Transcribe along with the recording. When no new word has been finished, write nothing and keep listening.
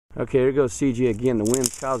Okay, here goes CJ again. The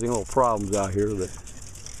wind's causing little problems out here, but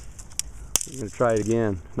we're gonna try it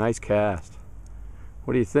again. Nice cast.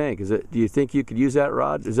 What do you think? Do you think you could use that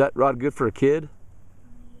rod? Is that rod good for a kid?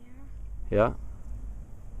 Yeah. Yeah?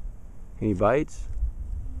 Any bites?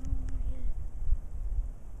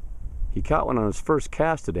 He caught one on his first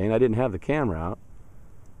cast today, and I didn't have the camera out.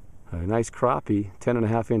 A nice crappie,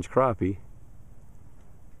 10.5-inch crappie.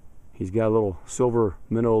 He's got a little silver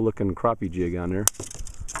minnow looking crappie jig on there.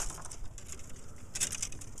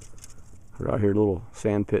 We're out here, little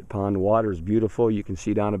sand pit pond. The water is beautiful. You can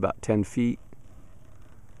see down about 10 feet.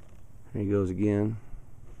 There he goes again.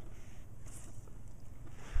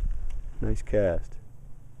 Nice cast.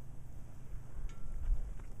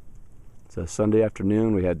 It's a Sunday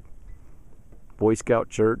afternoon. We had Boy Scout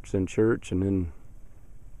church and then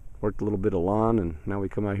worked a little bit of lawn, and now we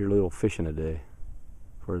come out here a little fishing today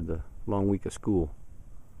for the long week of school.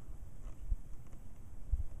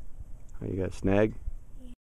 You got a snag?